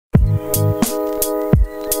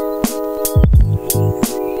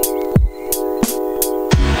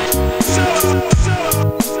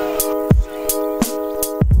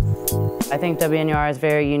think WNUR is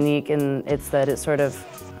very unique in it's sort of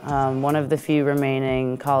one of the few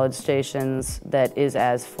remaining college stations that is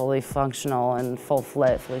as fully functional and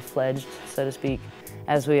fully fledged, so to speak,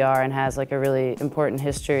 as we are, and has like a really important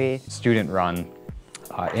history. Student-run,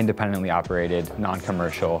 independently operated,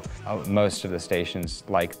 non-commercial. Most of the stations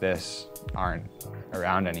like this aren't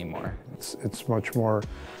around anymore. It's much more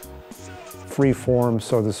free form,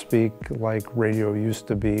 so to speak, like radio used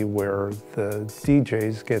to be, where the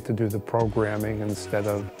DJs get to do the programming instead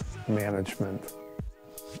of management.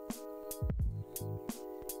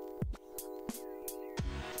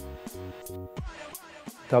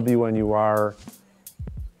 WNUR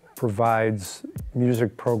provides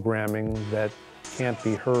music programming that can't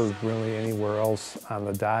be heard really anywhere else on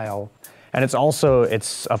the dial. And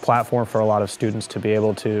it's a platform for a lot of students to be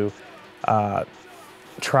able to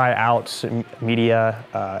try out media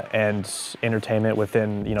and entertainment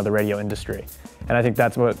within the radio industry. And I think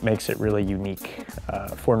that's what makes it really unique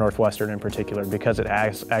for Northwestern in particular, because it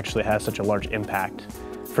actually has such a large impact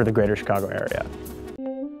for the greater Chicago area.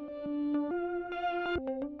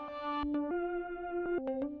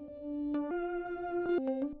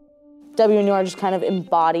 WNUR just kind of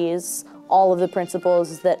embodies all of the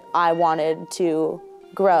principles that I wanted to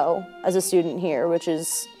grow as a student here, which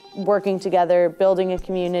is working together, building a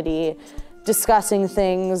community, discussing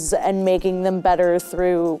things, and making them better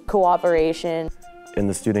through cooperation. In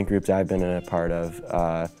the student groups I've been a part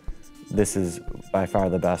of, this is by far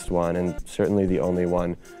the best one, and certainly the only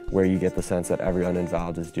one where you get the sense that everyone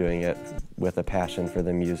involved is doing it with a passion for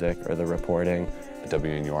the music or the reporting.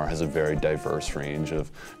 WNUR has a very diverse range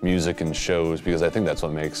of music and shows, because I think that's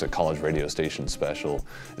what makes a college radio station special,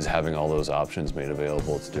 is having all those options made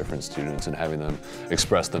available to different students and having them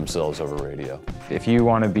express themselves over radio. If you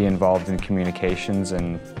want to be involved in communications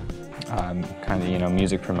and kind of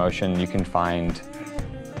music promotion, you can find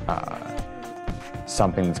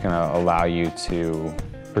something that's going to allow you to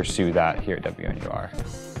pursue that here at WNUR.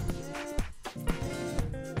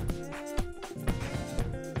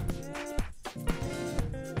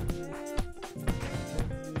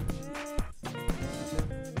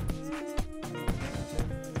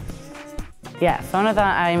 Yeah, Phoneathon,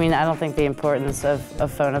 I mean, I don't think the importance of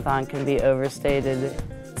Phoneathon can be overstated.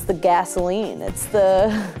 It's the gasoline,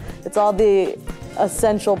 it's all the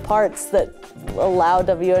essential parts that allow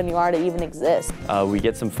WNUR to even exist. We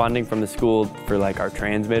get some funding from the school for like our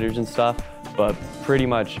transmitters and stuff, but pretty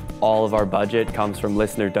much all of our budget comes from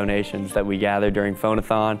listener donations that we gather during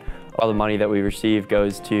Phoneathon. All the money that we receive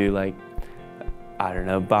goes to, like, I don't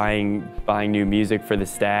know, buying new music for the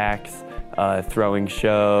stacks, throwing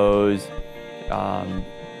shows,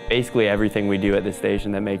 basically everything we do at this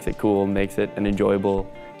station that makes it cool, makes it an enjoyable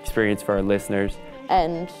experience for our listeners.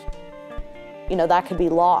 And that could be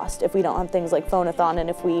lost if we don't have things like Phoneathon, and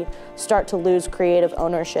if we start to lose creative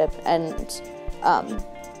ownership and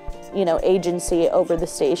agency over the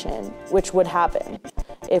station, which would happen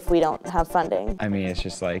if we don't have funding. I mean, it's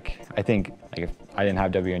just like, I think if I didn't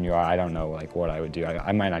have WNUR, I don't know what I would do.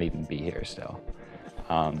 I might not even be here still.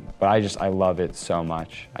 But I love it so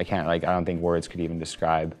much. I can't, I don't think words could even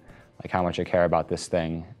describe how much I care about this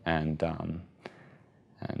thing, and I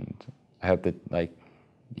hope that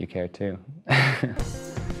you care too.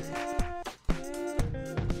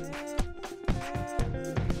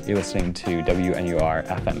 You're listening to WNUR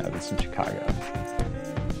FM Evanston, Chicago.